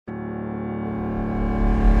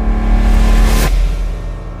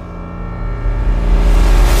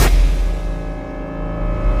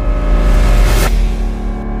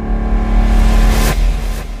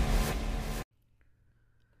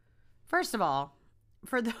first of all,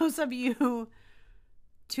 for those of you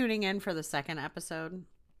tuning in for the second episode,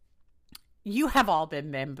 you have all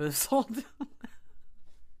been bamboozled.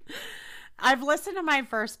 I've listened to my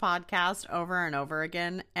first podcast over and over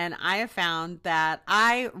again, and I have found that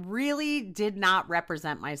I really did not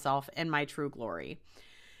represent myself in my true glory.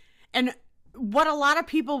 And what a lot of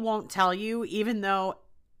people won't tell you, even though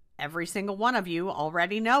every single one of you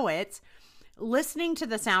already know it, listening to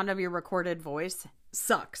the sound of your recorded voice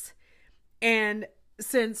sucks. And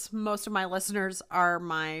since most of my listeners are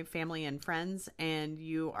my family and friends, and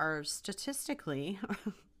you are statistically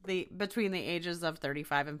between the ages of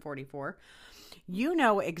 35 and 44, you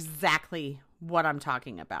know exactly what I'm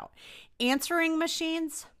talking about. Answering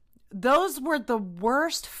machines, those were the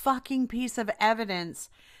worst fucking piece of evidence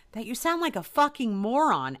that you sound like a fucking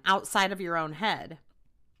moron outside of your own head.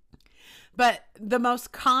 But the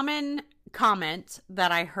most common comment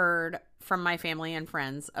that I heard from my family and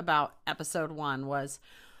friends about episode 1 was,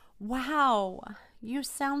 "Wow, you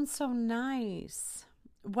sound so nice."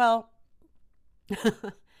 Well,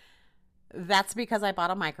 that's because I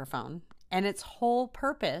bought a microphone, and its whole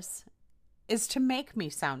purpose is to make me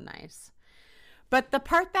sound nice. But the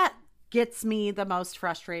part that gets me the most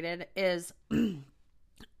frustrated is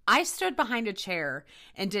I stood behind a chair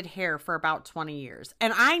and did hair for about 20 years,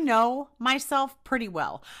 and I know myself pretty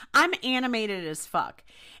well. I'm animated as fuck,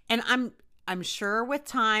 and I'm sure with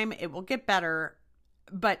time it will get better,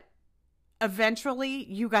 but eventually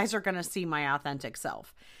you guys are going to see my authentic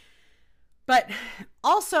self. But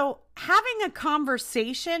also, having a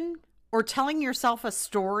conversation or telling yourself a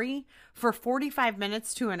story for 45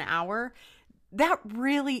 minutes to an hour, that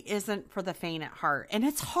really isn't for the faint at heart. And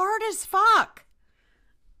it's hard as fuck.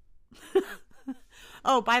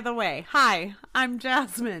 Oh, by the way, hi, I'm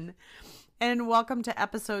Jasmine. And welcome to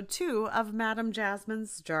episode 2 of Madam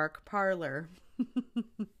Jasmine's Dark Parlor.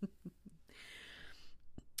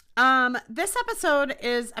 This episode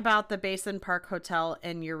is about the Basin Park Hotel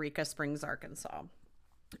in Eureka Springs, Arkansas.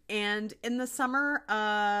 And in the summer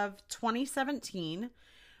of 2017,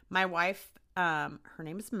 my wife, her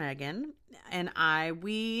name is Megan, and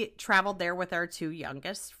we traveled there with our 2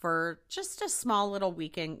 youngest for just a small little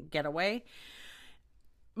weekend getaway.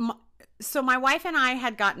 So my wife and I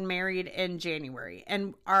had gotten married in January,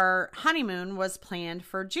 and our honeymoon was planned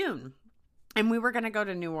for June. And we were going to go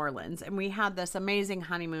to New Orleans, and we had this amazing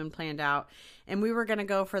honeymoon planned out, and we were going to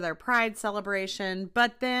go for their Pride celebration.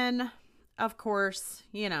 But then, of course,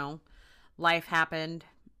 you know, life happened,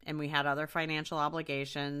 and we had other financial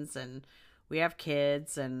obligations, and we have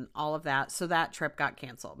kids and all of that. So that trip got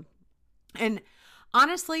canceled. And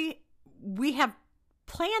honestly, we have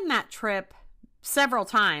planned that trip several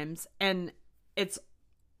times, and it's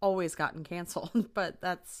always gotten canceled. But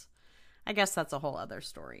I guess that's a whole other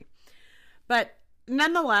story. But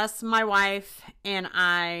nonetheless, my wife and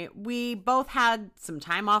I, we both had some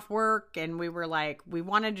time off work, and we were like, we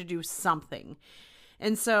wanted to do something.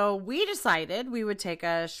 And so we decided we would take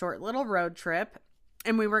a short little road trip,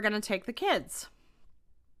 and we were going to take the kids.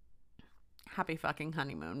 Happy fucking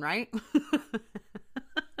honeymoon, right?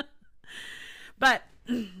 But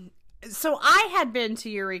so I had been to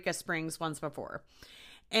Eureka Springs once before,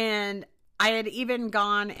 and I had even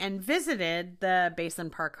gone and visited the Basin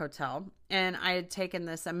Park Hotel, and I had taken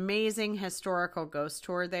this amazing historical ghost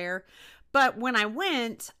tour there. But when I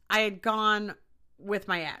went, I had gone with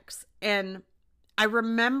my ex, and I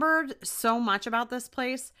remembered so much about this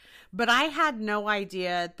place, but I had no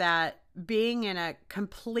idea that being in a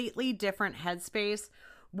completely different headspace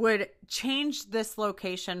would change this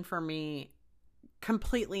location for me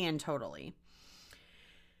completely and totally.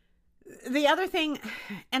 The other thing,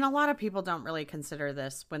 and a lot of people don't really consider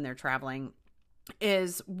this when they're traveling,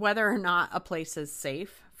 is whether or not a place is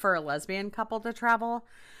safe for a lesbian couple to travel.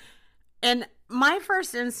 And my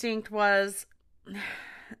first instinct was,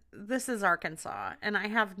 this is Arkansas, and I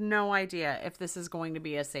have no idea if this is going to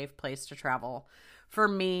be a safe place to travel for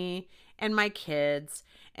me and my kids.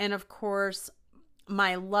 And of course,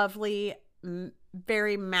 my lovely,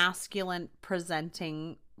 very masculine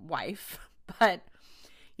presenting wife. But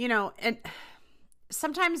you know, and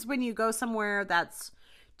sometimes when you go somewhere that's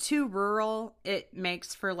too rural, it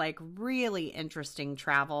makes for like really interesting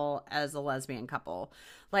travel as a lesbian couple.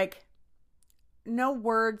 Like, no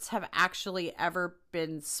words have actually ever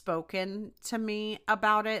been spoken to me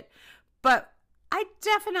about it, but I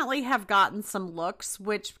definitely have gotten some looks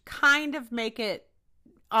which kind of make it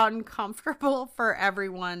uncomfortable for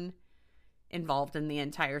everyone involved in the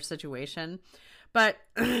entire situation. But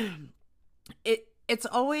it's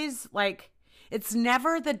always like, it's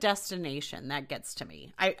never the destination that gets to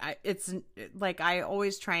me. It's like, I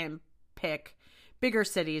always try and pick bigger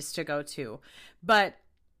cities to go to. But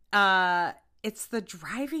it's the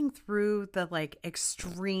driving through the like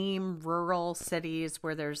extreme rural cities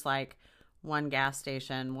where there's like one gas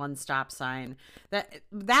station, one stop sign.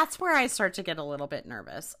 That's where I start to get a little bit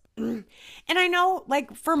nervous. And I know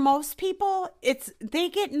like for most people, they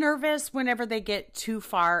get nervous whenever they get too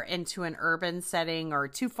far into an urban setting or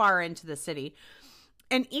too far into the city.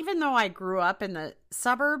 And even though I grew up in the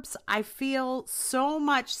suburbs, I feel so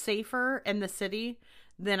much safer in the city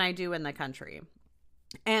than I do in the country.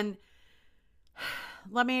 And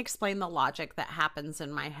let me explain the logic that happens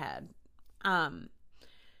in my head.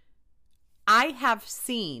 I have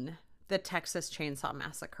seen the Texas Chainsaw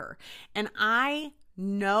Massacre, and I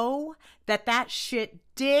know that shit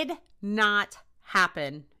did not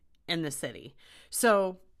happen in the city.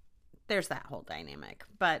 So there's that whole dynamic.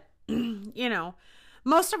 But, you know,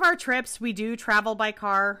 most of our trips, we do travel by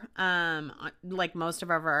car. Like most of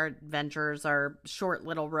our adventures are short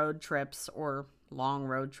little road trips or long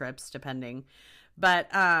road trips, depending. But,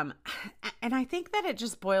 and I think that it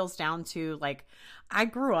just boils down to like, I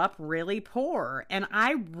grew up really poor and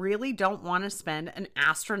I really don't want to spend an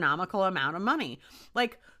astronomical amount of money.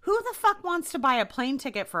 Like, who the fuck wants to buy a plane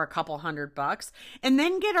ticket for a couple $100 and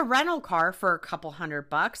then get a rental car for a couple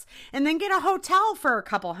 $100 and then get a hotel for a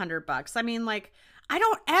couple $100? I mean, like, I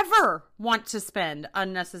don't ever want to spend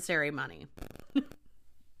unnecessary money.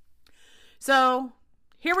 So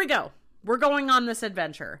here we go. We're going on this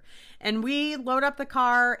adventure and we load up the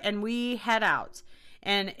car and we head out,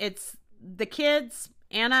 and it's the kids,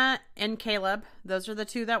 Anna and Caleb. Those are the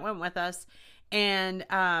two that went with us, and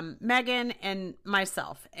Megan and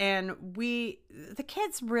myself. And the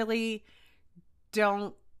kids really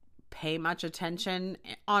don't pay much attention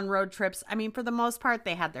on road trips. I mean, for the most part,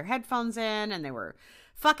 they had their headphones in and they were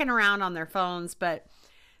fucking around on their phones, but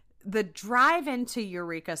the drive into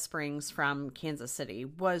Eureka Springs from Kansas City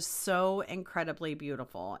was so incredibly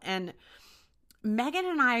beautiful. And Megan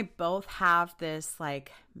and I both have this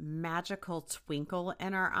like magical twinkle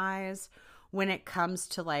in our eyes when it comes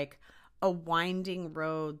to like a winding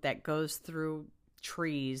road that goes through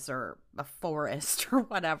trees or a forest or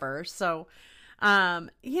whatever. So,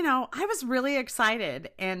 you know, I was really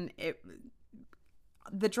excited, and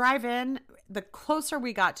the drive in, the closer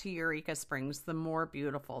we got to Eureka Springs, the more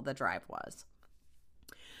beautiful the drive was.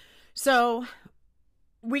 So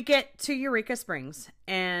we get to Eureka Springs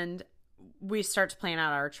and we start to plan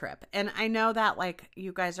out our trip. And I know that like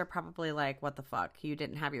you guys are probably like, what the fuck? You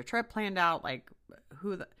didn't have your trip planned out. Like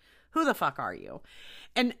who the fuck are you?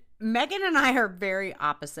 And Megan and I are very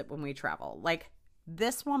opposite when we travel. Like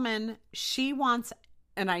this woman, she wants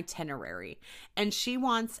an itinerary and she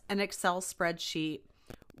wants an Excel spreadsheet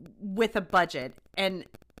with a budget, and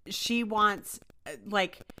she wants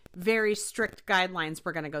like very strict guidelines.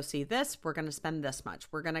 We're going to go see this. We're going to spend this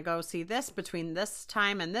much. We're going to go see this between this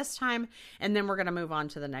time, and then we're going to move on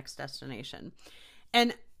to the next destination.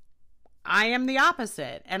 And I am the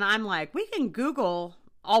opposite. And I'm like, we can Google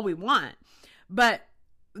all we want, but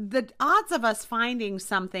the odds of us finding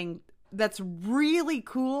something that's really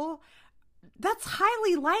cool, that's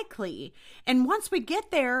highly likely. And once we get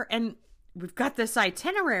there and we've got this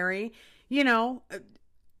itinerary, you know,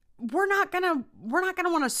 we're not gonna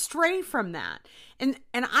want to stray from that. And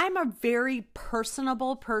I'm a very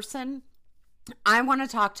personable person. I want to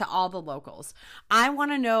talk to all the locals. I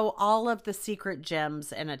want to know all of the secret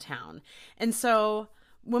gems in a town. And so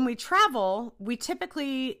when we travel, we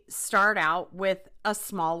typically start out with a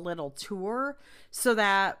small little tour so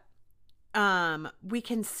that we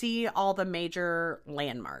can see all the major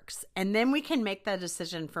landmarks, and then we can make the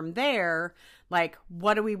decision from there, like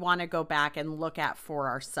what do we want to go back and look at for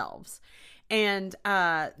ourselves. And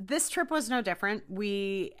this trip was no different.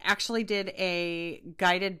 We actually did a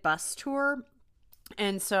guided bus tour,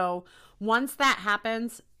 and so once that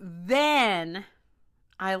happens, then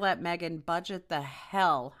I let Megan budget the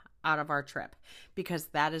hell out of our trip, because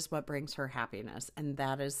that is what brings her happiness, and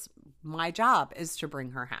that is my job, is to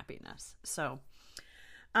bring her happiness. So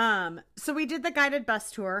we did the guided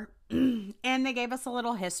bus tour and they gave us a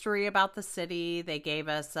little history about the city. They gave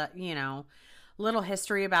us you know, little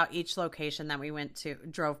history about each location that we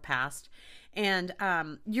drove past. And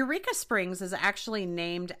Eureka Springs is actually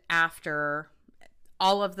named after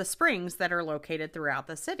all of the springs that are located throughout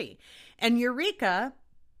the city. And Eureka,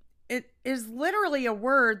 it is literally a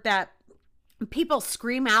word that people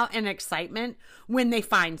scream out in excitement when they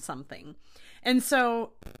find something. And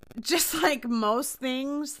so just like most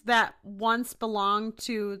things that once belonged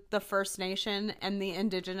to the First Nation and the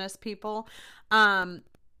indigenous people,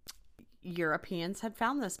 Europeans had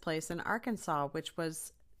found this place in Arkansas, which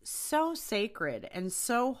was so sacred and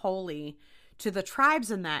so holy to the tribes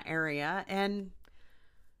in that area, and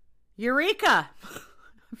Eureka!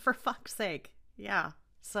 For fuck's sake. Yeah.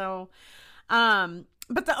 So,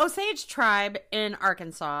 but the Osage tribe in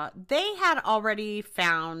Arkansas, they had already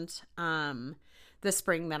found the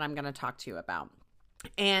spring that I'm going to talk to you about.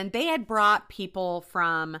 And they had brought people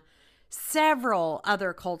from several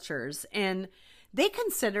other cultures, and they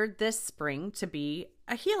considered this spring to be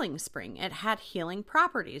a healing spring. It had healing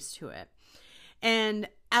properties to it. And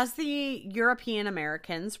as the European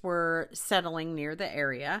Americans were settling near the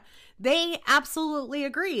area, they absolutely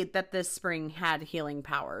agreed that this spring had healing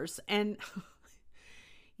powers. And,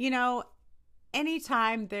 you know,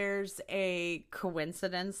 anytime there's a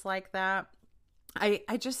coincidence like that, I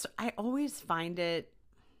always find it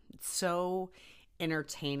so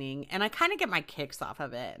entertaining, and I kind of get my kicks off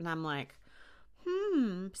of it. And I'm like,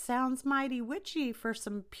 sounds mighty witchy for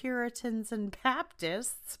some Puritans and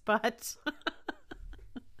Baptists, but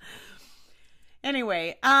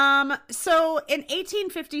anyway, so in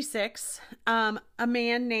 1856, a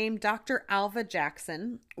man named Dr. Alva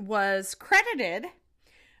Jackson was credited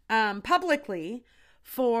publicly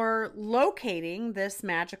for locating this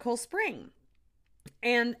magical spring.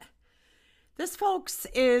 And this, folks,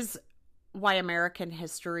 is why American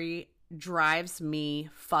history drives me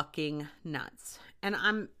fucking nuts. And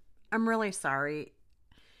I'm really sorry.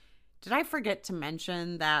 Did I forget to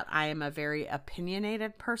mention that I am a very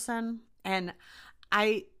opinionated person? And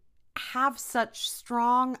I have such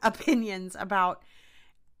strong opinions about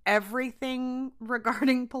everything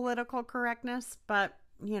regarding political correctness, but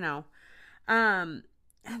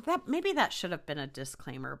that should have been a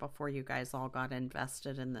disclaimer before you guys all got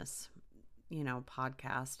invested in this,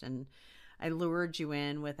 podcast. And I lured you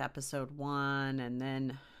in with episode 1, and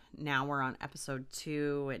then now we're on episode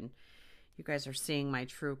 2, and you guys are seeing my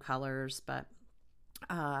true colors, but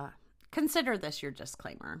consider this your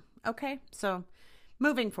disclaimer. Okay? So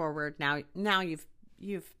moving forward, now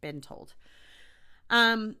you've been told.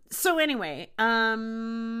 So anyway,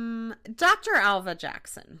 Dr. Alva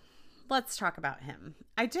Jackson. Let's talk about him.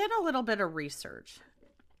 I did a little bit of research,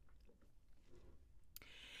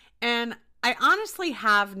 and I honestly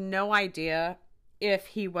have no idea if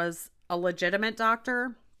he was a legitimate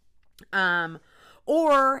doctor,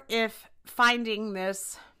 or if finding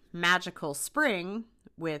this magical spring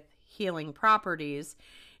with healing properties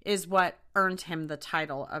is what earned him the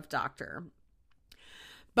title of doctor.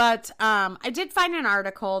 But I did find an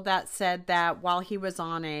article that said that while he was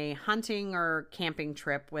on a hunting or camping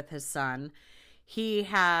trip with his son, he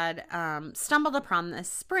had stumbled upon this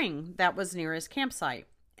spring that was near his campsite,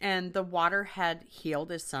 and the water had healed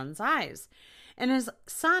his son's eyes. And his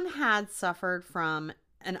son had suffered from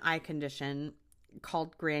an eye condition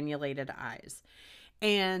called granulated eyes.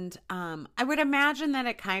 And I would imagine that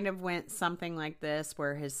it kind of went something like this,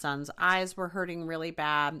 where his son's eyes were hurting really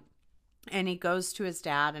bad. And he goes to his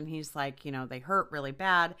dad and he's like, they hurt really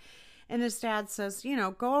bad. And his dad says,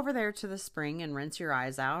 go over there to the spring and rinse your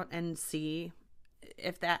eyes out and see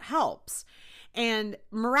if that helps. And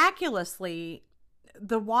miraculously,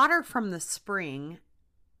 the water from the spring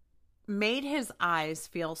made his eyes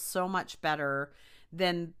feel so much better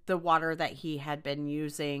than the water that he had been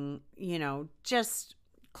using, just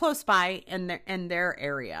close by in their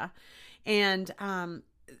area. And,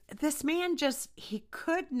 this man he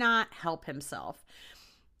could not help himself.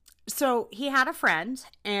 So he had a friend,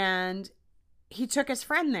 and he took his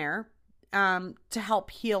friend there to help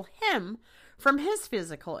heal him from his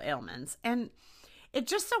physical ailments. And it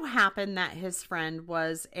just so happened that his friend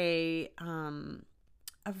was a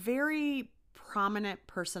very prominent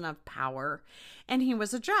person of power, and he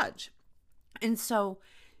was a judge. And so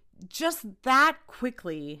just that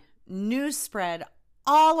quickly, news spread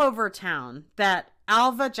all over town that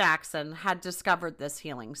Alva Jackson had discovered this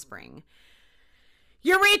healing spring.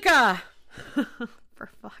 Eureka! For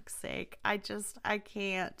fuck's sake. I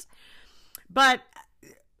can't. But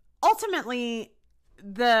ultimately,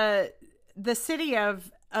 the city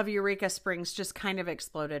of Eureka Springs just kind of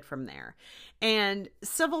exploded from there. And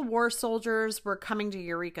Civil War soldiers were coming to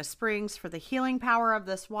Eureka Springs for the healing power of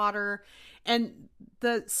this water. And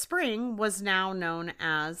the spring was now known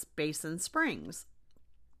as Basin Springs.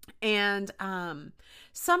 And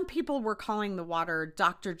some people were calling the water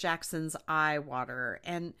Dr. Jackson's eye water.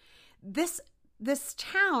 And this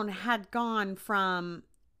town had gone from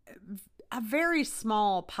a very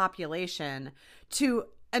small population to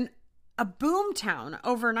a boom town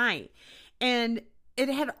overnight. And it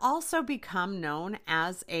had also become known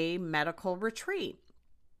as a medical retreat.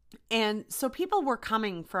 And so people were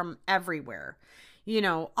coming from everywhere,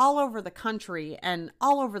 all over the country and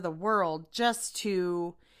all over the world, just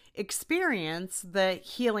to experience the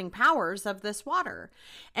healing powers of this water.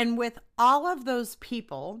 And with all of those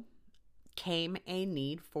people came a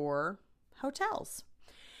need for hotels.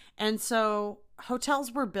 And so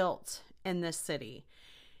hotels were built in this city,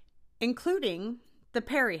 including the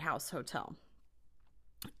Perry House Hotel.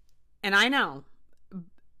 And I know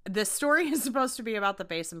this story is supposed to be about the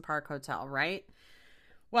Basin Park Hotel, right?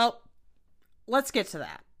 Well, let's get to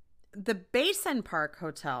that. The Basin Park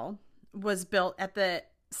Hotel was built at the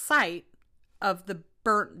site of the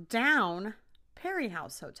burnt down Perry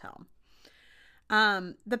House Hotel.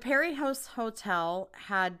 The Perry House Hotel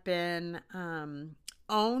had been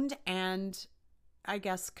owned and, I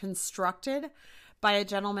guess, constructed by a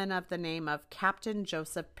gentleman of the name of Captain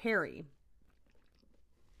Joseph Perry.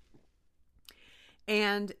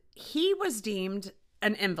 And he was deemed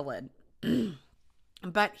an invalid,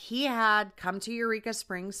 but he had come to Eureka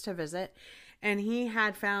Springs to visit, and he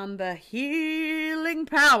had found the healing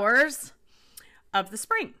powers of the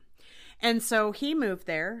spring. And so he moved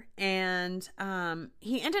there, and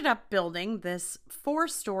he ended up building this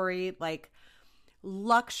 4-story, like,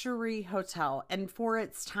 luxury hotel. And for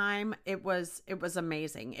its time, it was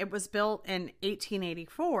amazing. It was built in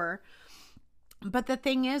 1884. But the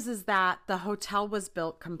thing is that the hotel was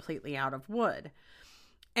built completely out of wood.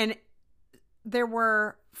 And there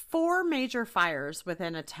were 4 major fires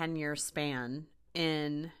within a 10-year span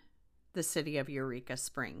in the city of Eureka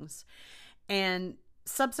Springs. And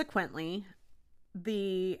subsequently,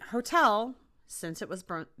 the hotel, since it was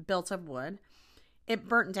built of wood, it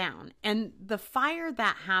burnt down. And the fire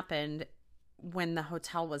that happened when the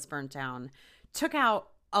hotel was burnt down took out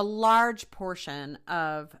a large portion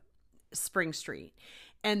of Spring Street.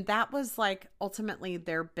 And that was like ultimately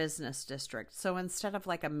their business district. So instead of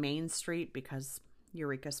like a main street, because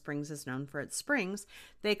Eureka Springs is known for its springs,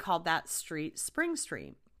 they called that street Spring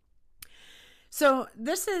Street. So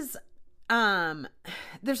this is,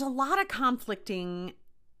 there's a lot of conflicting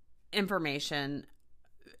information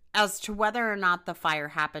as to whether or not the fire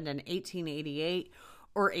happened in 1888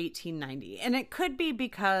 or 1890. And it could be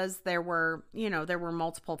because there were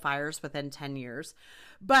multiple fires within 10 years.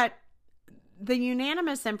 But the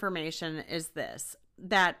unanimous information is this,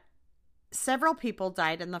 that several people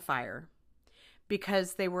died in the fire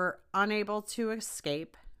because they were unable to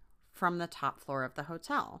escape from the top floor of the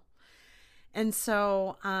hotel. And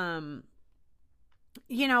so, I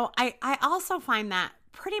also find that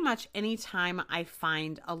pretty much anytime I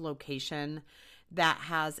find a location that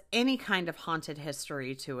has any kind of haunted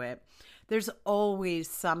history to it, there's always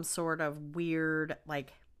some sort of weird,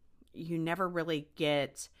 like, you never really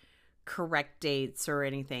get correct dates or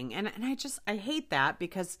anything. And I hate that,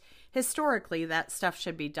 because historically that stuff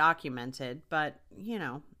should be documented, but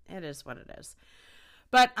it is what it is.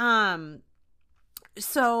 But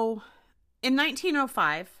so in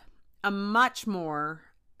 1905, a much more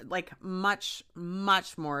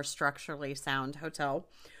structurally sound hotel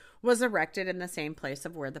was erected in the same place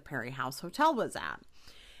of where the Perry House Hotel was at.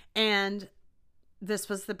 And this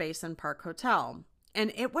was the Basin Park Hotel.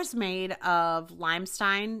 And it was made of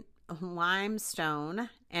limestone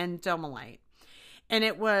and domelite. And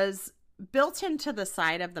it was built into the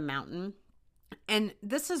side of the mountain. And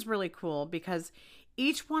this is really cool because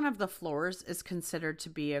each one of the floors is considered to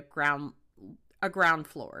be a ground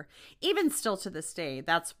floor. Even still to this day,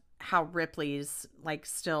 that's how Ripley's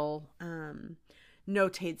still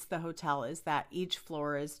notates the hotel, is that each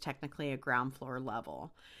floor is technically a ground floor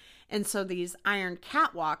level. And so these iron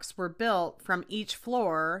catwalks were built from each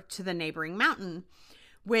floor to the neighboring mountain,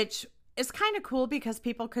 which is kind of cool because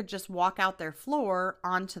people could just walk out their floor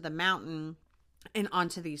onto the mountain and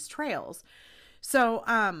onto these trails. So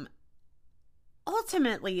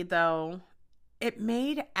ultimately, though, it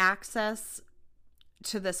made access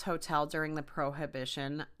to this hotel during the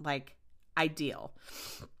Prohibition ideal.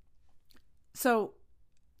 So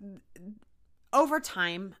over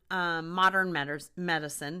time, modern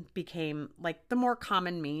medicine became the more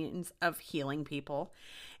common means of healing people.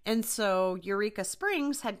 And so Eureka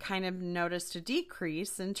Springs had kind of noticed a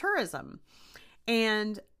decrease in tourism.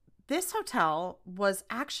 And this hotel was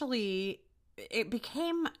actually, it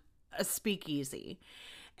became a speakeasy.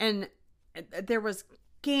 And there was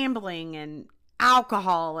gambling and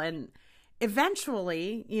alcohol, and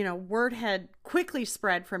eventually, word had quickly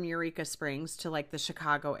spread from Eureka Springs to the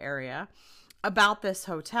Chicago area about this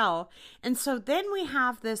hotel. And so then we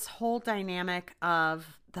have this whole dynamic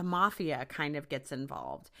of the mafia kind of gets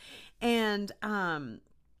involved. And,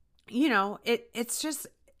 it's just,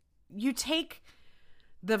 you take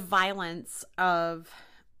the violence of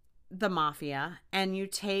the mafia and you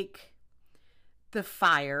take the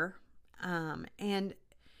fire, and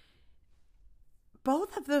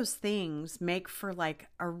both of those things make for like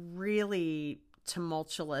a really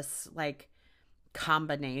tumultuous like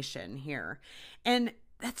combination here. And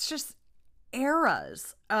that's just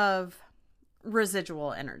eras of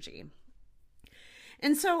residual energy.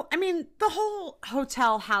 And so, I mean, the whole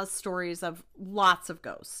hotel has stories of lots of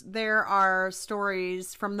ghosts. There are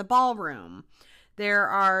stories from the ballroom. There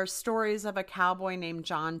are stories of a cowboy named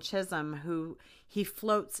John Chisholm who he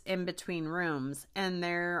floats in between rooms. And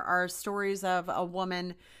there are stories of a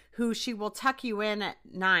woman who she will tuck you in at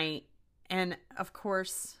night. And of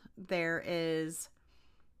course, there's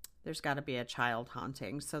got to be a child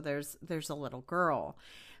haunting. So there's a little girl.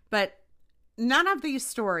 But none of these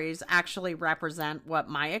stories actually represent what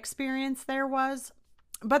my experience there was,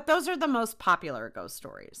 but those are the most popular ghost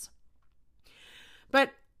stories.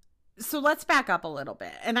 But so let's back up a little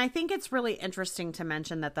bit. And I think it's really interesting to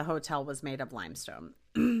mention that the hotel was made of limestone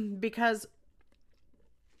because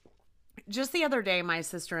just the other day, my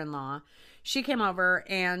sister-in-law, she came over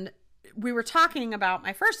and we were talking about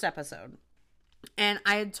my first episode. And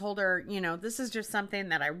I had told her, you know, this is just something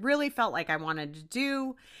that I really felt like I wanted to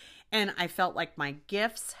do. And I felt like my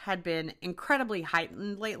gifts had been incredibly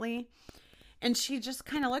heightened lately. And she just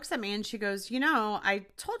kind of looks at me and she goes, you know, I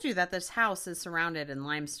told you that this house is surrounded in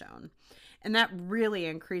limestone. And that really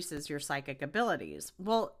increases your psychic abilities.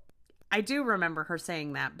 Well, I do remember her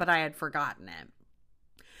saying that, but I had forgotten it.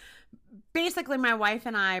 Basically, my wife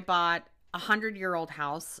and I bought a 100-year-old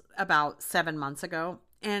house about 7 months ago.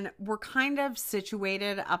 And we're kind of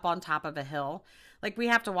situated up on top of a hill. Like we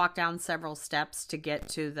have to walk down several steps to get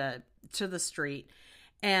to the street.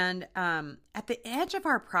 And at the edge of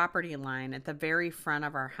our property line, at the very front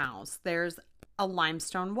of our house, there's a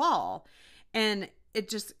limestone wall. And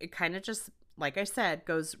it kind of just, like I said,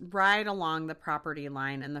 goes right along the property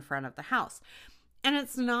line in the front of the house. And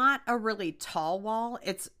it's not a really tall wall.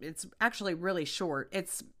 It's actually really short.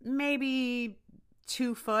 It's maybe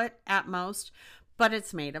 2 foot at most, but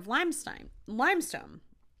it's made of limestone.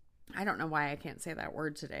 I don't know why I can't say that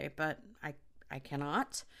word today, but I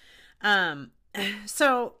cannot.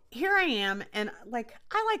 So here I am, and like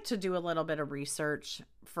I like to do a little bit of research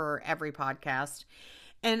for every podcast,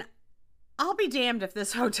 and I'll be damned if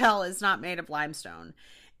this hotel is not made of limestone.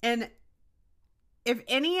 And if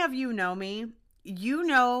any of you know me, you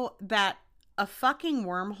know that a fucking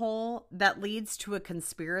wormhole that leads to a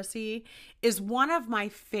conspiracy is one of my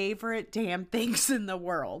favorite damn things in the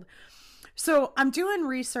world. So I'm doing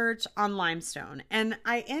research on limestone and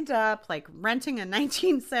I end up like renting a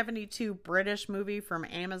 1972 British movie from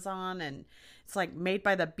Amazon, and it's like made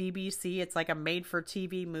by the BBC. It's like a made for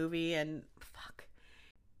TV movie, and fuck.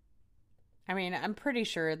 I mean, I'm pretty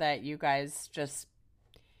sure that you guys just,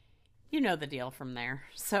 you know the deal from there.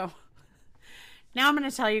 So now I'm going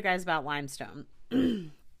to tell you guys about limestone.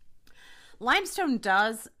 Limestone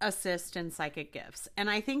does assist in psychic gifts. And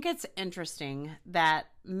I think it's interesting that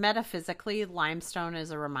metaphysically, limestone is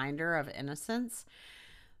a reminder of innocence.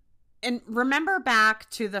 And remember back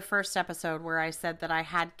to the first episode where I said that I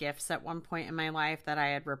had gifts at one point in my life that I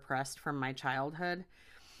had repressed from my childhood?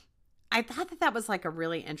 I thought that that was like a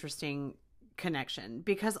really interesting connection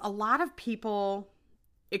because a lot of people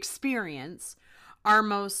experience our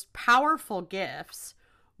most powerful gifts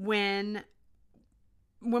when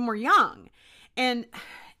we're young. And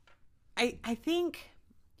I think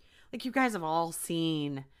like you guys have all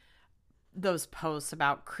seen those posts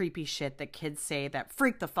about creepy shit that kids say that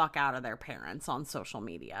freak the fuck out of their parents on social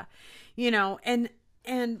media, you know, and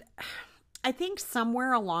I think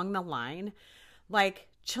somewhere along the line, like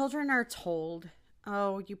children are told,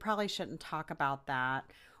 oh, you probably shouldn't talk about that,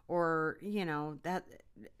 or,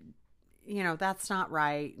 that's not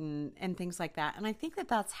right, and things like that. And I think that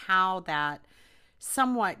that's how that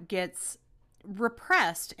somewhat gets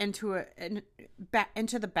repressed into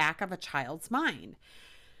the back of a child's mind.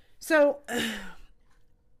 So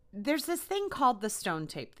there's this thing called the stone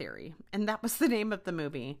tape theory, and that was the name of the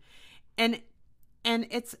movie. And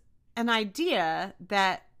it's an idea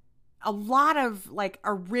that a lot of like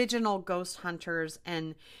original ghost hunters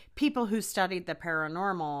and people who studied the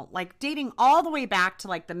paranormal, like dating all the way back to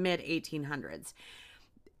like the mid 1800s.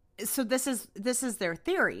 So this is their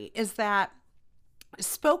theory, is that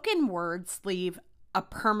spoken words leave a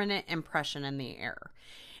permanent impression in the air,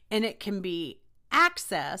 and it can be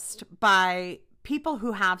accessed by people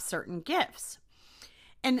who have certain gifts.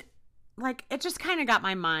 And like it just kind of got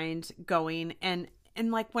my mind going, and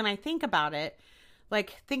like when I think about it,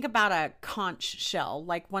 like think about a conch shell,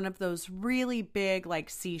 like one of those really big like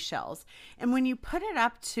seashells, and when you put it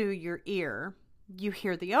up to your ear, you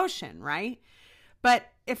hear the ocean, right? But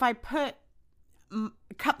if I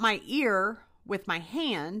cup my ear with my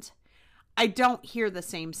hand, I don't hear the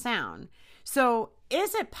same sound. So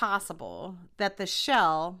is it possible that the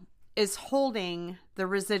shell is holding the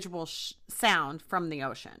residual sound from the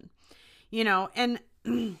ocean? You know, and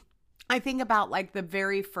I think about like the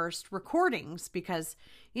very first recordings because,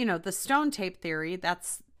 you know, the stone tape theory,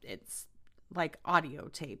 it's like audio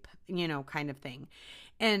tape, you know, kind of thing.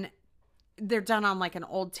 And they're done on like an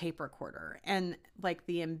old tape recorder, and like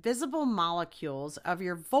the invisible molecules of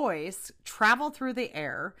your voice travel through the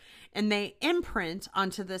air and they imprint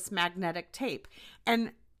onto this magnetic tape.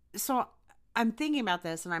 And so I'm thinking about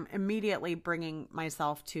this and I'm immediately bringing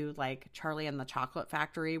myself to like Charlie and the Chocolate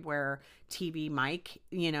Factory, where TV Mike,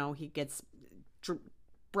 you know, he gets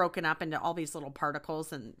broken up into all these little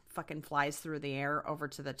particles and fucking flies through the air over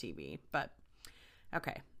to the TV. But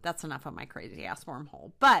okay, that's enough of my crazy ass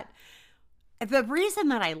wormhole. But the reason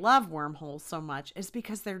that I love wormholes so much is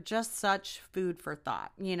because they're just such food for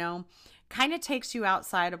thought, you know, kind of takes you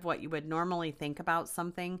outside of what you would normally think about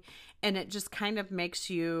something. And it just kind of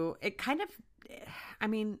makes you, it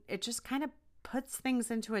just kind of puts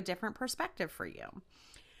things into a different perspective for you.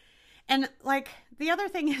 And like, the other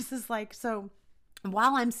thing is like, so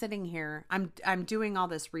while I'm sitting here, I'm doing all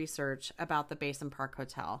this research about the Basin Park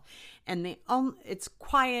Hotel, and it's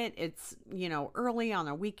quiet. It's, you know, early on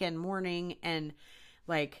a weekend morning, and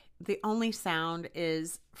like the only sound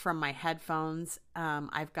is from my headphones.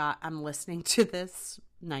 I'm listening to this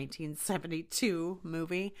 1972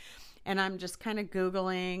 movie, and I'm just kind of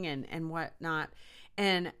Googling and whatnot.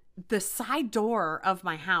 And the side door of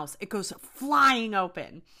my house, it goes flying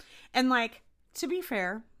open. And like, to be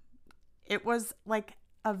fair, it was like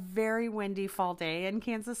a very windy fall day in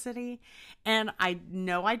Kansas City. And I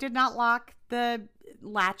know I did not latch the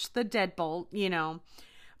deadbolt, you know,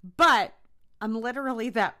 but I'm literally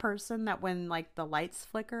that person that when like the lights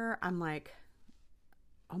flicker, I'm like,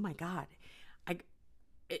 oh my God,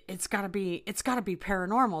 it's gotta be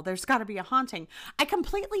paranormal. There's gotta be a haunting. I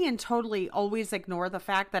completely and totally always ignore the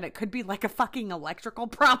fact that it could be like a fucking electrical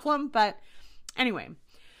problem. But anyway,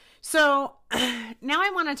 so now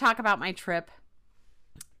I want to talk about my trip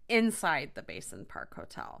inside the Basin Park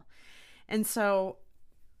Hotel. And so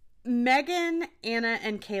Megan, Anna,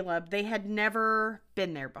 and Caleb, they had never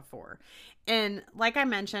been there before. And like I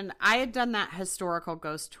mentioned, I had done that historical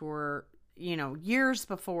ghost tour, you know, years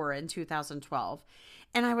before in 2012.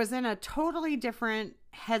 And I was in a totally different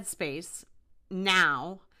headspace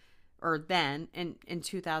now, or then in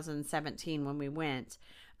 2017 when we went,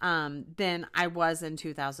 than I was in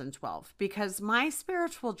 2012, because my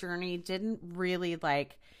spiritual journey didn't really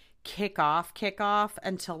like kick off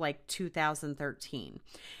until like 2013.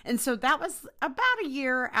 And so that was about a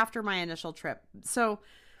year after my initial trip. So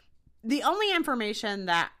the only information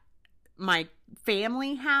that my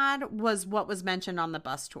family had was what was mentioned on the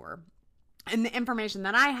bus tour. And the information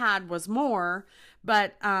that I had was more,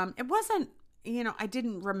 but it wasn't, you know, I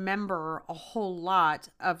didn't remember a whole lot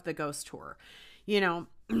of the ghost tour, you know.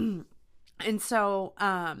 And so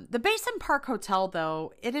the Basin Park Hotel,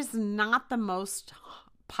 though, it is not the most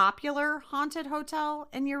popular haunted hotel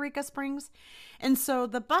in Eureka Springs. And so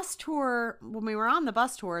the bus tour, when we were on the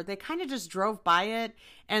bus tour, they kind of just drove by it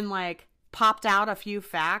and like popped out a few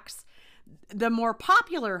facts. The more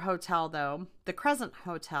popular hotel, though, the Crescent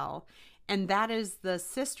Hotel, and that is the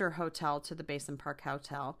sister hotel to the Basin Park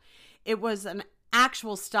Hotel, it was an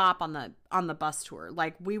actual stop on the bus tour.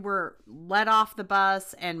 Like, we were let off the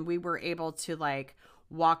bus and we were able to like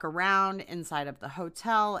walk around inside of the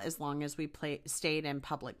hotel as long as we stayed in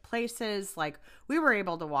public places. Like, we were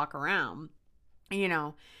able to walk around, you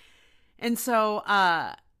know. And so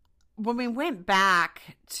when we went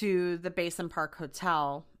back to the Basin Park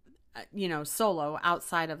Hotel, you know, solo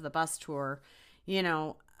outside of the bus tour, you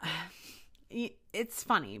know, it's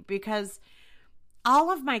funny because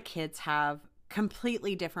all of my kids have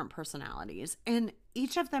completely different personalities, and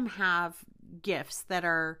each of them have gifts that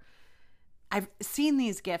are, I've seen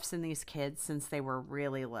these gifts in these kids since they were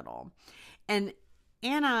really little. And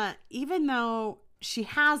Anna, even though she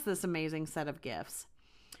has this amazing set of gifts,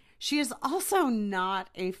 she is also not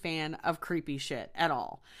a fan of creepy shit at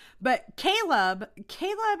all. But Caleb,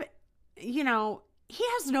 you know, he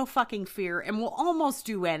has no fucking fear and will almost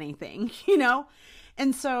do anything, you know?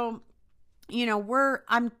 And so, you know,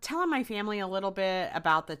 I'm telling my family a little bit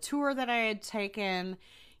about the tour that I had taken,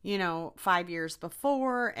 you know, 5 years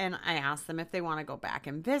before. And I asked them if they want to go back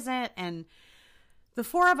and visit. And the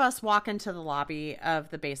four of us walk into the lobby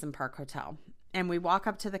of the Basin Park Hotel. And we walk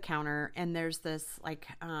up to the counter, and there's this like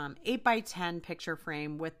 8x10 picture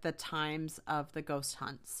frame with the times of the ghost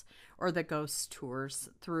hunts or the ghost tours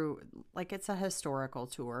through, like, it's a historical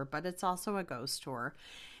tour, but it's also a ghost tour.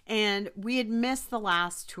 And we had missed the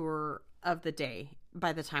last tour of the day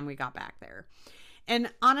by the time we got back there.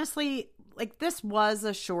 And honestly, like, this was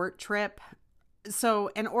a short trip. So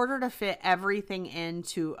in order to fit everything in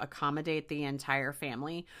to accommodate the entire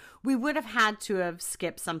family, we would have had to have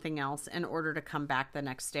skipped something else in order to come back the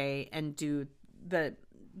next day and do the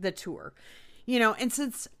tour. You know, and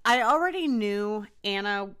since I already knew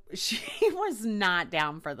Anna, she was not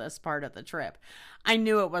down for this part of the trip. I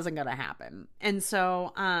knew it wasn't going to happen. And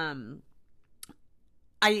so I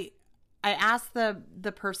asked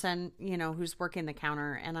the person, you know, who's working the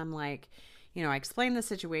counter, and I'm like, you know, I explained the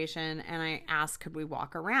situation and I asked, could we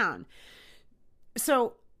walk around?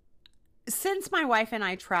 So since my wife and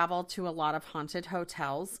I travel to a lot of haunted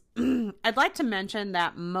hotels, I'd like to mention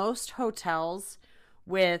that most hotels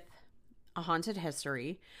with a haunted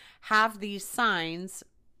history have these signs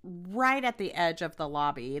right at the edge of the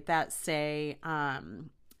lobby that say,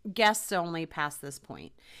 guests only past this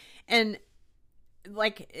point. And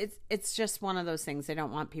like, it's just one of those things. They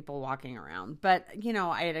don't want people walking around. But, you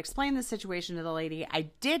know, I had explained the situation to the lady.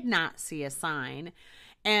 I did not see a sign.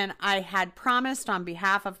 And I had promised on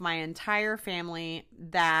behalf of my entire family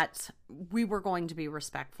that we were going to be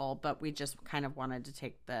respectful, but we just kind of wanted to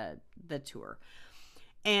take the tour.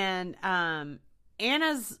 And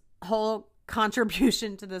Anna's whole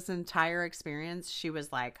contribution to this entire experience, she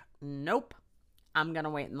was like, nope, I'm going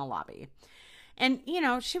to wait in the lobby. And, you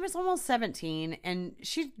know, she was almost 17 and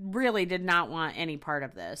she really did not want any part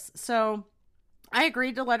of this. So I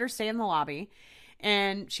agreed to let her stay in the lobby,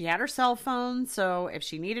 and she had her cell phone. So if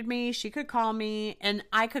she needed me, she could call me, and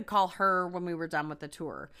I could call her when we were done with the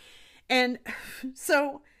tour. And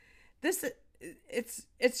so it's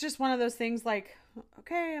just one of those things like,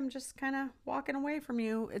 okay, I'm just kind of walking away from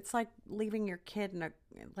you. It's like leaving your kid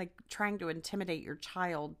like trying to intimidate your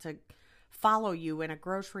child to follow you in a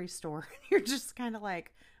grocery store. You're just kind of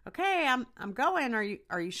like, okay, I'm going.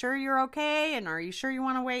 Are you sure you're okay? And are you sure you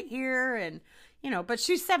want to wait here? And, you know, but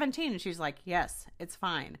she's 17 and she's like, yes, it's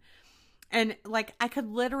fine. And like, I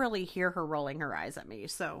could literally hear her rolling her eyes at me.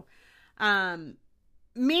 So,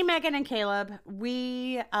 me, Megan, and Caleb,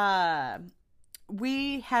 we head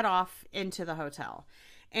off into the hotel.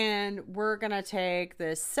 And we're going to take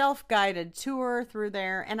this self-guided tour through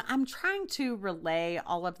there. And I'm trying to relay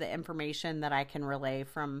all of the information that I can relay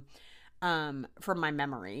from my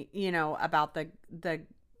memory, you know, about the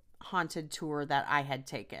haunted tour that I had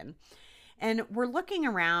taken. And we're looking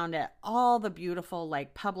around at all the beautiful,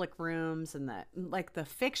 like, public rooms, and the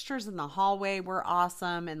fixtures in the hallway were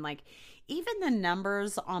awesome. And like, even the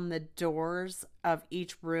numbers on the doors of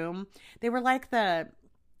each room, they were like the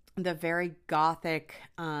very gothic,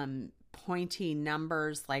 pointy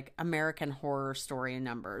numbers, like American Horror Story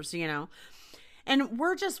numbers, you know. And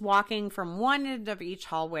we're just walking from one end of each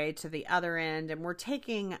hallway to the other end, and we're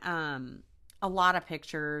taking a lot of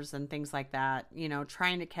pictures and things like that, you know,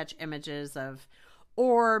 trying to catch images of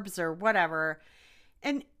orbs or whatever.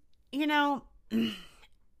 And, you know,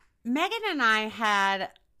 Megan and I had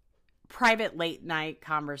private late night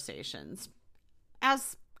conversations,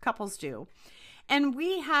 as couples do. And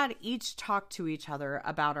we had each talked to each other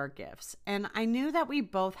about our gifts. And I knew that we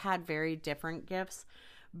both had very different gifts,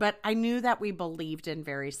 but I knew that we believed in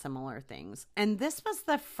very similar things. And this was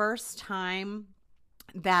the first time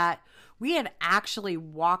that we had actually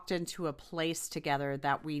walked into a place together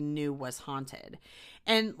that we knew was haunted.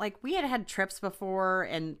 And like, we had had trips before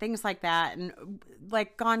and things like that, and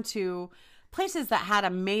like gone to places that had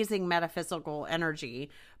amazing metaphysical energy.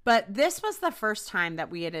 But this was the first time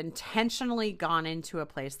that we had intentionally gone into a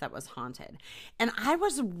place that was haunted. And I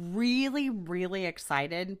was really, really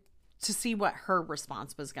excited to see what her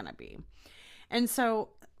response was going to be. And so,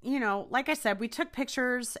 you know, like I said, we took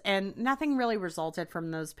pictures and nothing really resulted from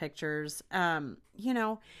those pictures. You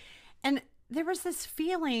know, and there was this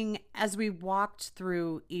feeling as we walked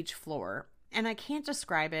through each floor, and I can't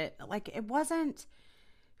describe it. Like, it wasn't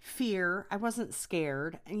fear. I wasn't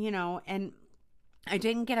scared, you know, and I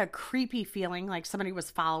didn't get a creepy feeling like somebody was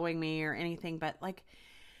following me or anything, but like,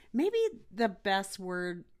 maybe the best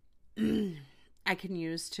word I can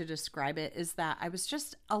use to describe it is that I was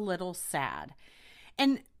just a little sad.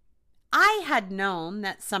 And I had known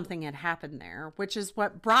that something had happened there, which is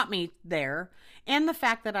what brought me there. And the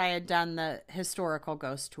fact that I had done the historical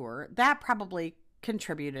ghost tour, that probably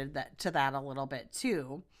contributed to that a little bit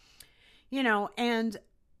too, you know, and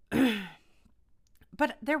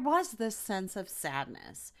but there was this sense of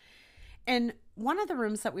sadness. And one of the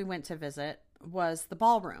rooms that we went to visit was the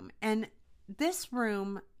ballroom. And this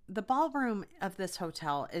room, the ballroom of this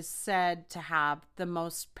hotel, is said to have the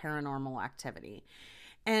most paranormal activity.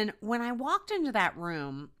 And when I walked into that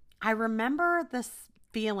room, I remember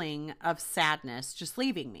feeling of sadness just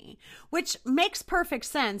leaving me, which makes perfect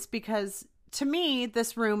sense because to me,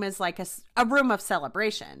 this room is like a room of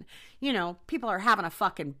celebration. You know, people are having a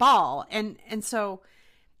fucking ball. And so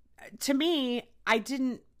to me, I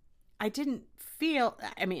didn't feel,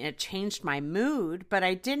 I mean, it changed my mood, but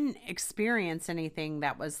I didn't experience anything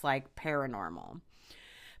that was like paranormal.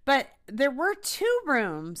 But there were two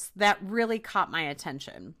rooms that really caught my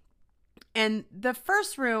attention. And the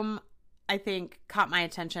first room, I think, caught my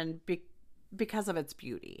attention because of its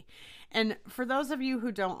beauty. And for those of you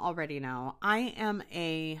who don't already know, I am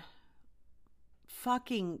a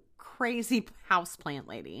fucking crazy houseplant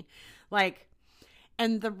lady. Like,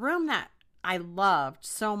 and the room that I loved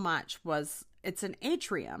so much it's an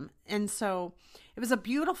atrium. And so it was a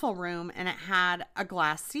beautiful room and it had a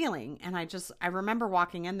glass ceiling. And I remember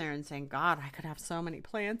walking in there and saying, God, I could have so many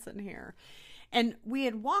plants in here. And we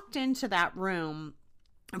had walked into that room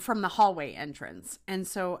from the hallway entrance. And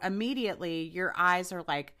so immediately your eyes are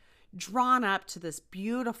like drawn up to this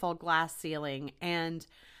beautiful glass ceiling. And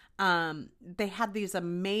they had these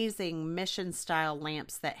amazing mission style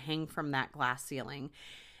lamps that hang from that glass ceiling.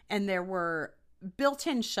 And there were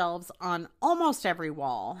built-in shelves on almost every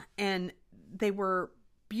wall. And they were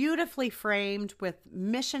beautifully framed with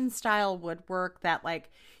mission style woodwork that like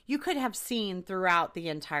you could have seen throughout the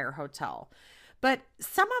entire hotel. But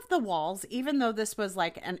some of the walls, even though this was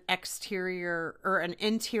like an exterior or an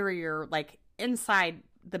interior, like inside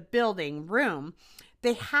the building room,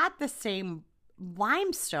 they had the same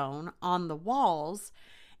limestone on the walls.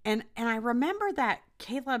 And I remember that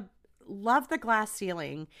Caleb loved the glass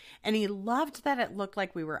ceiling and he loved that it looked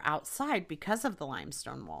like we were outside because of the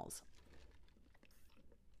limestone walls.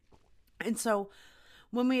 And so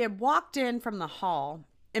when we had walked in from the hall,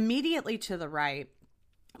 immediately to the right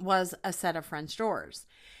was a set of French doors.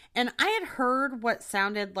 And I had heard what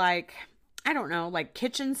sounded like, I don't know, like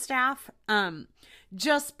kitchen staff,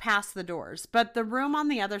 just past the doors. But the room on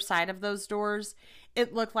the other side of those doors,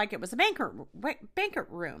 it looked like it was a banquet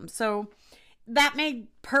room. So that made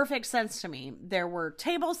perfect sense to me. There were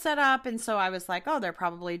tables set up. And so I was like, oh, they're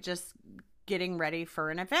probably just getting ready for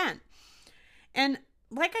an event. And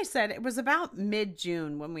like I said, it was about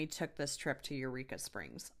mid-June when we took this trip to Eureka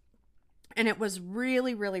Springs. And it was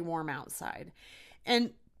really, really warm outside.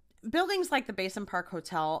 And buildings like the Basin Park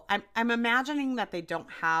Hotel, I'm imagining that they don't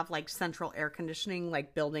have like central air conditioning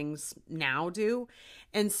like buildings now do.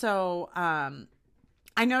 And so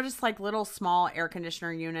I noticed like little small air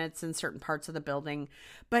conditioner units in certain parts of the building,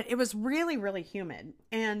 but it was really, really humid.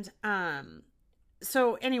 And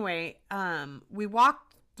so anyway, we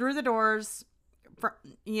walked through the doors,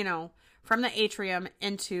 from the atrium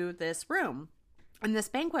into this room. And this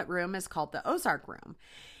banquet room is called the Ozark Room.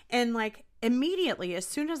 And like immediately, as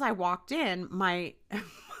soon as I walked in, my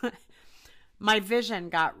vision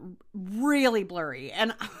got really blurry.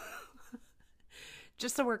 And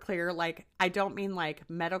just so we're clear, like, I don't mean like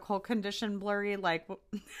medical condition blurry, like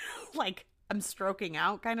I'm stroking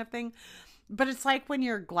out kind of thing. But it's like when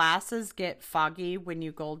your glasses get foggy when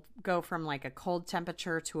you go from like a cold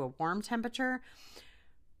temperature to a warm temperature.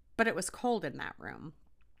 But it was cold in that room.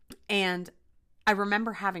 And I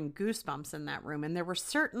remember having goosebumps in that room. And there were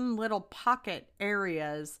certain little pocket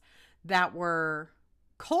areas that were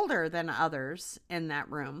colder than others in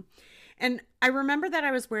that room. And I remember that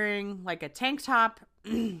I was wearing like a tank top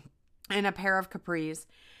and a pair of capris.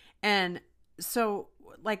 And so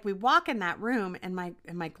like we walk in that room and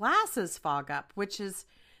my glasses fog up, which is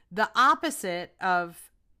the opposite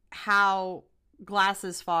of how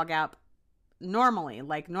glasses fog up normally.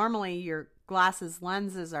 Like normally your glasses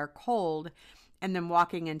lenses are cold and then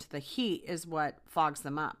walking into the heat is what fogs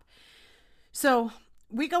them up. So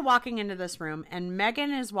we go walking into this room and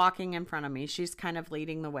Megan is walking in front of me. She's kind of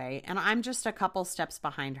leading the way and I'm just a couple steps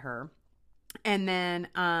behind her. And then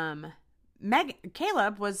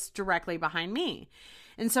Caleb was directly behind me.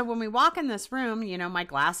 And so when we walk in this room, my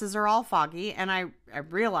glasses are all foggy and I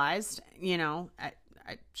realized,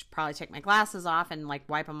 I should probably take my glasses off and like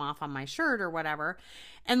wipe them off on my shirt or whatever.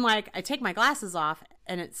 And like I take my glasses off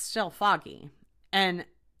and it's still foggy. And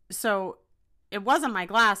so it wasn't my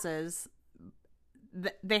glasses.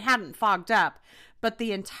 They hadn't fogged up, but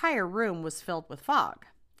the entire room was filled with fog.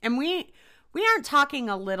 And we aren't talking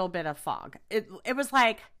a little bit of fog. It was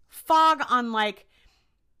like fog on like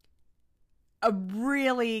a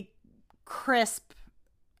really crisp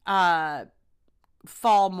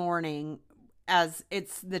fall morning as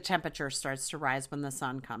the temperature starts to rise when the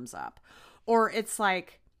sun comes up. Or it's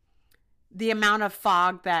like the amount of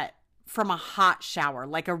fog that from a hot shower,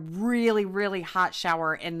 like a really, really hot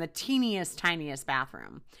shower in the teeniest, tiniest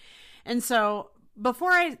bathroom. And so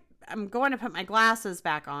before I I'm going to put my glasses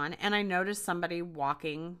back on, and I noticed somebody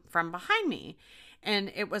walking from behind me,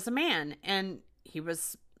 and it was a man, and he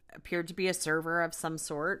appeared to be a server of some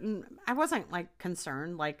sort, and I wasn't like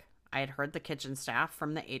concerned, like I had heard the kitchen staff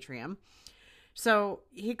from the atrium. So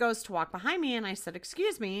he goes to walk behind me, and I said,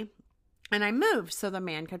 "Excuse me," and I moved so the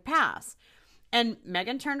man could pass. And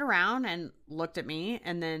Megan turned around and looked at me,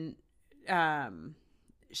 and then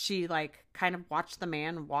she like kind of watched the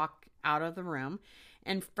man walk out of the room.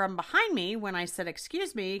 And from behind me, when I said,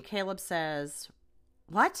 "Excuse me," Caleb says,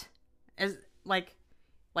 "What?" As like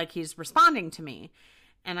he's responding to me.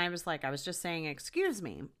 And I was like, "I was just saying, excuse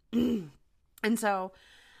me." And so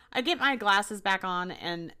I get my glasses back on,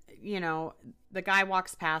 and, you know, the guy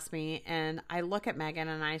walks past me, and I look at Megan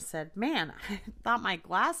and I said, "Man, I thought my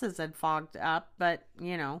glasses had fogged up, but,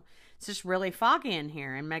 you know, it's just really foggy in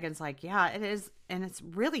here." And Megan's like, "Yeah, it is. And it's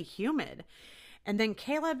really humid." And then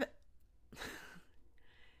Caleb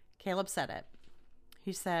said it.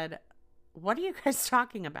 He said, "What are you guys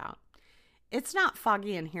talking about? It's not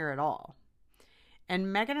foggy in here at all."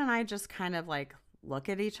 And Megan and I just kind of like look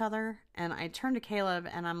at each other, and I turn to Caleb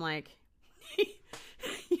and I'm like,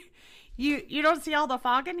 you don't see all the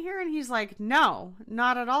fog in here? And he's like, "No,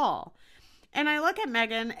 not at all." And I look at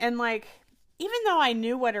Megan, and like, even though I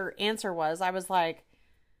knew what her answer was, I was like,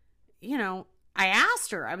 you know, I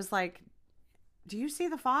asked her, I was like, "Do you see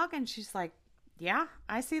the fog?" And she's like, "Yeah,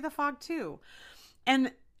 I see the fog too."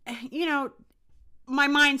 And, you know, my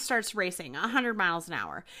mind starts racing 100 miles an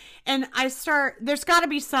hour. And there's got to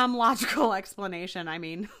be some logical explanation. I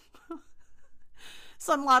mean,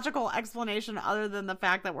 some logical explanation other than the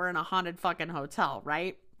fact that we're in a haunted fucking hotel,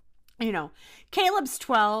 right? You know, Caleb's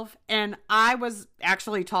 12, and I was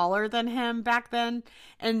actually taller than him back then.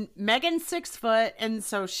 And Megan's 6 foot, and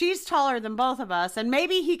so she's taller than both of us. And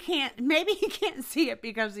maybe he can't see it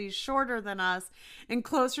because he's shorter than us and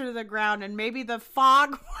closer to the ground. And maybe the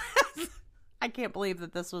fog was, I can't believe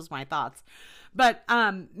that this was my thoughts, but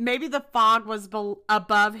maybe the fog was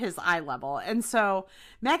above his eye level. And so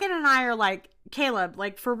Megan and I are like, "Caleb,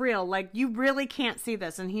 like, for real, like, you really can't see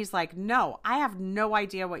this." And he's like, "No, I have no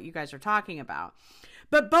idea what you guys are talking about."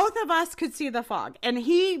 But both of us could see the fog, and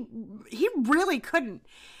he really couldn't.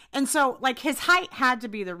 And so, like, his height had to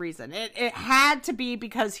be the reason. It had to be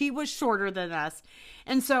because he was shorter than us.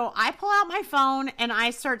 And so I pull out my phone and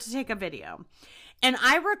I start to take a video. And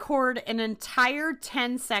I record an entire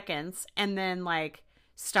 10 seconds and then like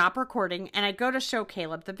stop recording, and I go to show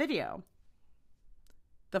Caleb the video.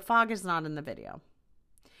 The fog is not in the video.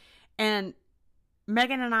 And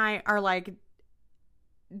Megan and I are like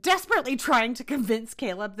desperately trying to convince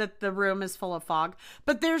Caleb that the room is full of fog,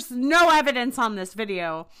 but there's no evidence on this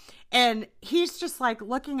video. And he's just like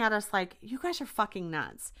looking at us like, "You guys are fucking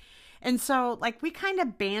nuts." And so, like, we kind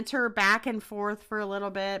of banter back and forth for a little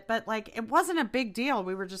bit, but, like, it wasn't a big deal.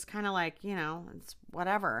 We were just kind of like, you know, it's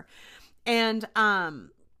whatever. And,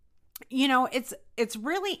 you know, it's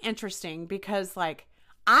really interesting because, like,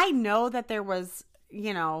 I know that there was,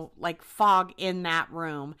 you know, like, fog in that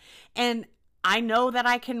room. And I know that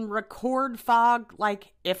I can record fog,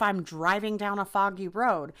 like, if I'm driving down a foggy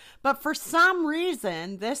road. But for some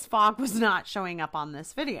reason, this fog was not showing up on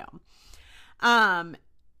this video.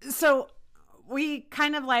 So we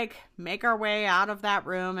kind of like make our way out of that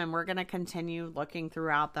room, and we're going to continue looking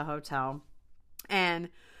throughout the hotel, and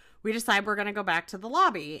we decide we're going to go back to the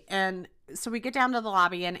lobby. And so we get down to the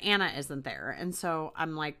lobby, and Anna isn't there. And so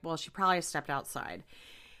I'm like, well, she probably stepped outside.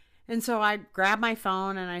 And so I grab my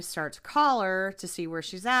phone and I start to call her to see where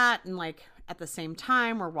she's at. And like at the same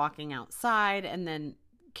time, we're walking outside, and then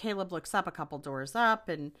Caleb looks up a couple doors up,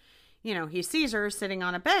 and you know, he sees her sitting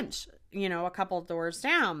on a bench, you know, a couple doors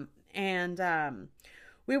down. And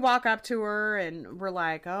we walk up to her and we're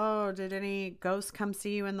like, "Oh, did any ghosts come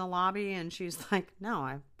see you in the lobby?" And she's like, "No,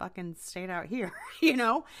 I fucking stayed out here," you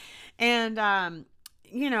know? And,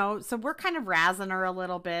 you know, so we're kind of razzing her a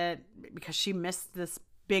little bit because she missed this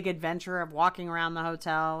big adventure of walking around the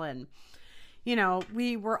hotel. And, you know,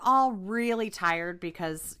 we were all really tired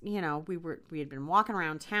because, you know, we had been walking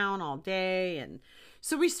around town all day. And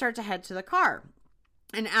so we start to head to the car.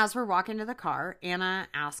 And as we're walking to the car, Anna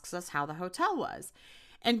asks us how the hotel was.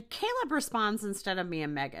 And Caleb responds instead of me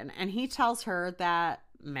and Megan. And he tells her that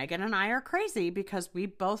Megan and I are crazy because we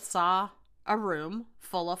both saw a room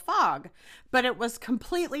full of fog. But it was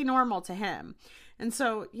completely normal to him. And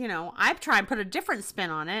so, you know, I try and put a different spin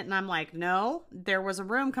on it. And I'm like, no, there was a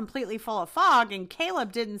room completely full of fog. And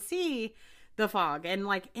Caleb didn't see the fog. And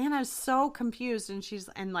like, Anna's so confused.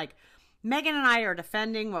 And like, Megan and I are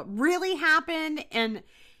defending what really happened, and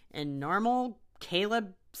in normal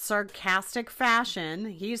Caleb sarcastic fashion,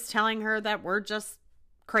 he's telling her that we're just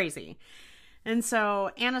crazy. And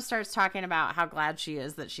so Anna starts talking about how glad she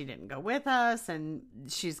is that she didn't go with us, and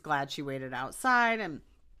she's glad she waited outside. And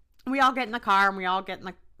we all get in the car, and we all get in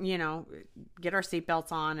the, get our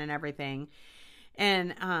seatbelts on and everything.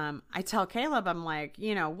 And I tell Caleb, I'm like,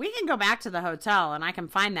 we can go back to the hotel and I can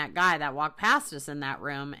find that guy that walked past us in that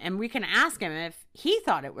room, and we can ask him if he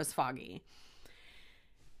thought it was foggy.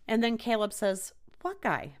 And then Caleb says, "What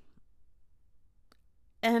guy?"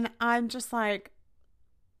 And I'm just like,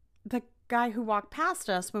 the guy who walked past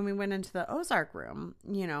us when we went into the Ozark room,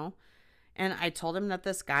 And I told him that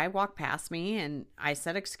this guy walked past me, and I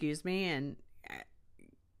said, "Excuse me." And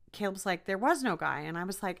Caleb's like, "There was no guy." And I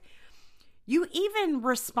was like, "You even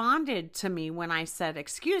responded to me when I said,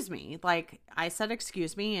 'Excuse me.' Like, I said,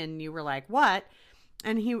 'Excuse me.' And you were like, 'What?'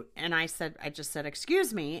 And I just said,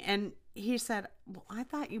 'Excuse me.' And he said, 'Well, I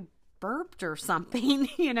thought you burped or something,'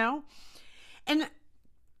 And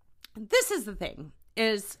this is the thing,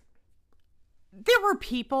 is there were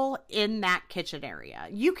people in that kitchen area.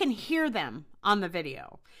 You can hear them on the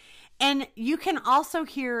video. And you can also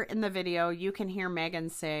hear in the video, you can hear Megan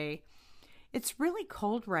say, 'It's really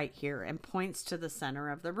cold right here,' and points to the center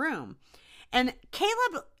of the room. And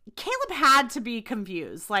Caleb had to be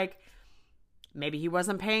confused. Like, maybe he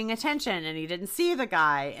wasn't paying attention and he didn't see the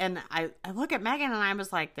guy. And I look at Megan and I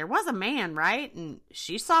was like, there was a man, right? And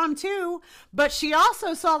she saw him too, but she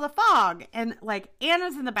also saw the fog. And like,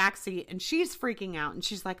 Anna's in the back seat and she's freaking out. And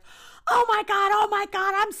she's like, oh my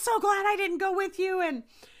God, I'm so glad I didn't go with you. And,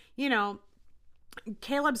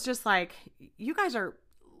 Caleb's just like, you guys are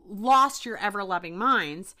lost your ever-loving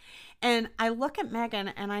minds. And I look at Megan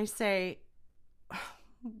and I say,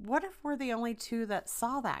 what if we're the only two that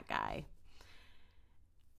saw that guy?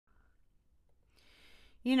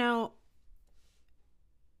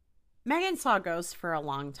 Megan saw ghosts for a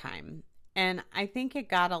long time, and I think it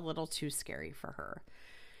got a little too scary for her.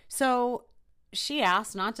 So she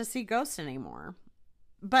asked not to see ghosts anymore.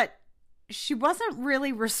 But she wasn't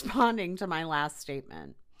really responding to my last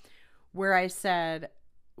statement, where I said,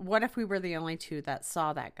 what if we were the only two that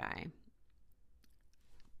saw that guy?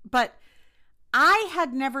 But I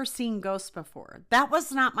had never seen ghosts before. That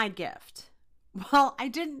was not my gift. Well, I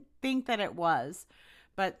didn't think that it was,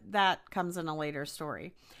 but that comes in a later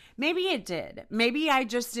story. Maybe it did. Maybe I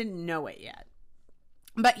just didn't know it yet.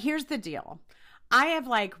 But here's the deal. I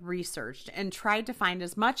have researched and tried to find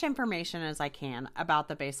as much information as I can about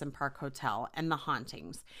the Basin Park Hotel and the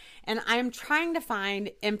hauntings. And I'm trying to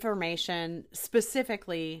find information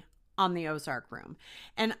specifically on the Ozark room.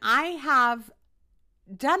 And I have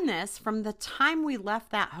done this from the time we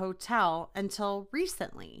left that hotel until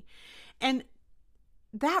recently. And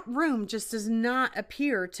that room just does not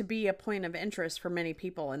appear to be a point of interest for many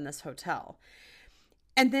people in this hotel.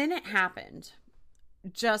 And then it happened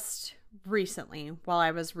just recently while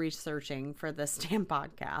I was researching for this damn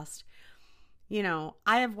podcast.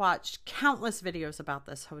 I have watched countless videos about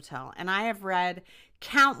this hotel, and I have read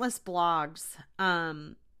countless blogs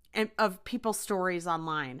and of people's stories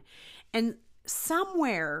online. And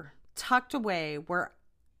somewhere tucked away, where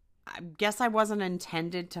I guess I wasn't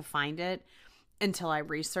intended to find it until I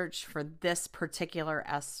researched for this particular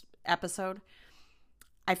episode,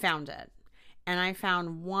 I found it. And I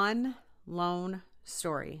found one lone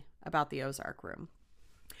story about the Ozark room.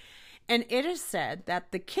 And it is said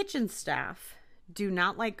that the kitchen staff do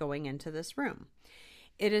not like going into this room.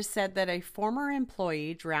 It is said that a former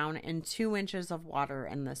employee drowned in 2 inches of water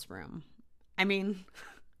in this room. I mean,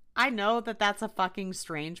 I know that that's a fucking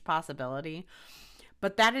strange possibility,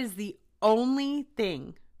 but that is the only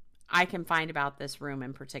thing I can find about this room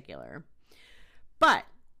in particular. But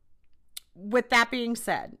with that being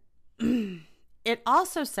said, it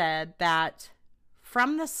also said that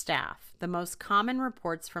from the staff, the most common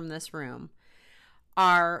reports from this room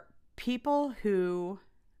are people who,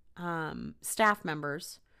 staff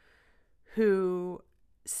members who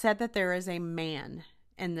said that there is a man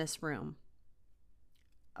in this room,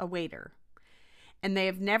 a waiter, and they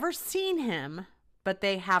have never seen him, but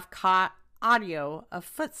they have caught audio of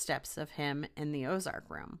footsteps of him in the Ozark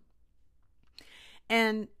room.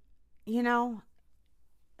 And,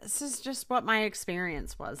 this is just what my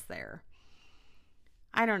experience was there.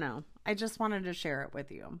 I don't know. I just wanted to share it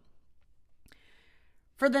with you.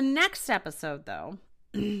 For the next episode, though,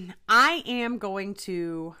 I am going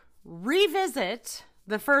to revisit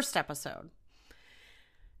the first episode.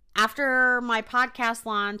 After my podcast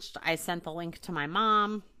launched, I sent the link to my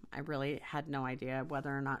mom. I really had no idea whether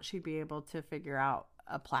or not she'd be able to figure out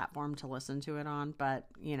a platform to listen to it on, but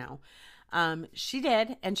she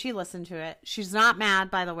did, and she listened to it. She's not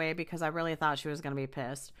mad, by the way, because I really thought she was going to be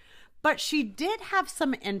pissed, but she did have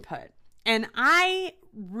some input. And I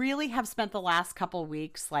really have spent the last couple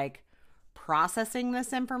weeks like processing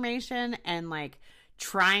this information and like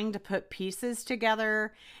trying to put pieces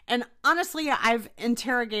together. And honestly, I've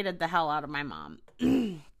interrogated the hell out of my mom.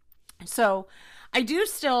 So I do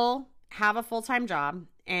still have a full-time job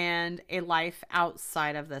and a life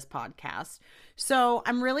outside of this podcast. So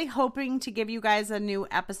I'm really hoping to give you guys a new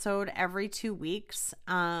episode every 2 weeks.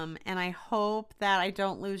 And I hope that I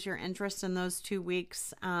don't lose your interest in those 2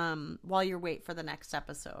 weeks while you wait for the next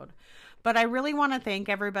episode. But I really want to thank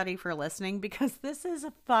everybody for listening because this is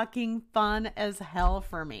fucking fun as hell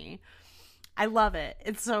for me. I love it.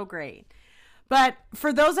 It's so great. But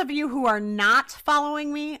for those of you who are not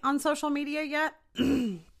following me on social media yet,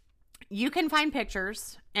 you can find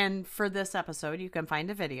pictures, and for this episode, you can find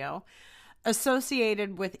a video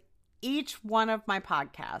associated with each one of my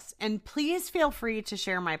podcasts. And please feel free to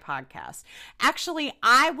share my podcast. Actually,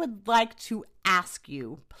 I would like to ask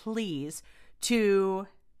you, please, to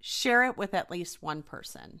share it with at least one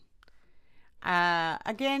person.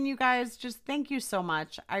 Again, you guys, just thank you so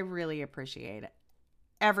much. I really appreciate it.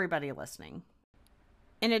 Everybody listening.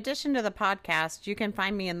 In addition to the podcast, you can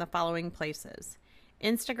find me in the following places: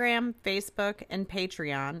 Instagram, Facebook, and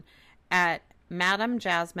Patreon at Madam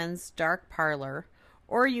Jasmine's Dark Parlor,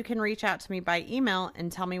 or you can reach out to me by email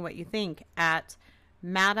and tell me what you think at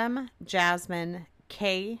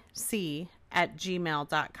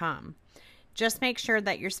madamjasminekc@gmail.com. Just make sure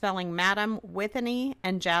that you're spelling Madam with an E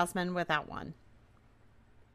and Jasmine without one.